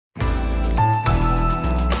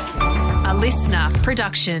listener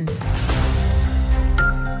production.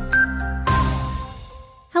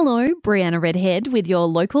 Hello, Brianna Redhead with your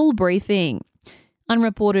local briefing.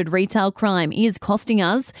 Unreported retail crime is costing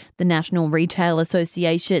us. The National Retail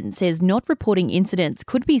Association says not reporting incidents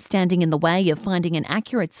could be standing in the way of finding an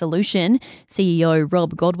accurate solution. CEO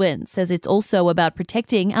Rob Godwin says it's also about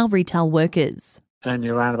protecting our retail workers. Only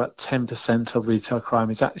around about 10% of retail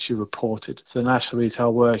crime is actually reported. So National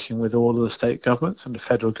Retail working with all of the state governments and the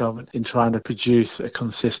federal government in trying to produce a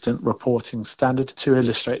consistent reporting standard to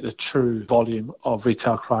illustrate the true volume of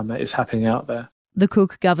retail crime that is happening out there. The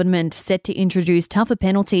Cook government set to introduce tougher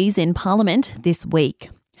penalties in Parliament this week.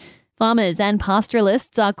 Farmers and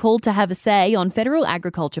pastoralists are called to have a say on federal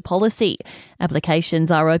agriculture policy. Applications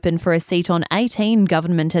are open for a seat on 18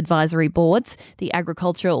 government advisory boards. The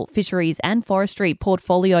Agricultural, Fisheries and Forestry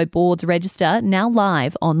Portfolio Boards register now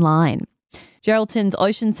live online. Geraldton's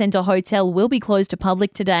Ocean Centre Hotel will be closed to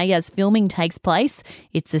public today as filming takes place.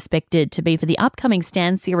 It's suspected to be for the upcoming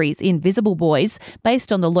Stan series Invisible Boys,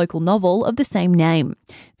 based on the local novel of the same name.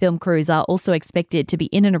 Film crews are also expected to be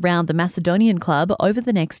in and around the Macedonian Club over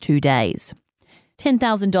the next 2 days.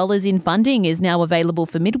 $10,000 in funding is now available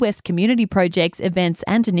for Midwest community projects, events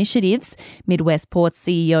and initiatives. Midwest Ports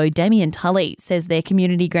CEO Damien Tully says their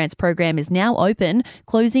community grants program is now open,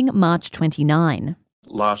 closing March 29.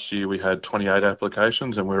 Last year we had 28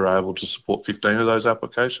 applications and we were able to support 15 of those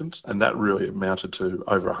applications, and that really amounted to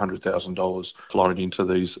over $100,000 flowing into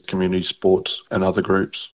these community sports and other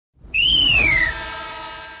groups.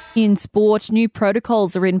 In sport, new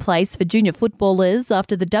protocols are in place for junior footballers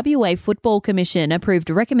after the WA Football Commission approved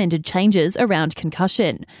recommended changes around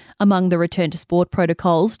concussion. Among the return to sport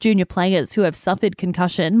protocols, junior players who have suffered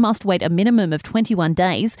concussion must wait a minimum of 21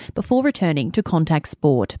 days before returning to contact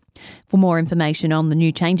sport. For more information on the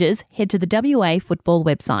new changes, head to the WA Football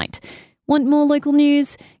website. Want more local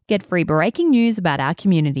news? Get free breaking news about our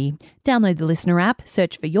community. Download the Listener app,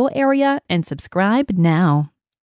 search for your area and subscribe now.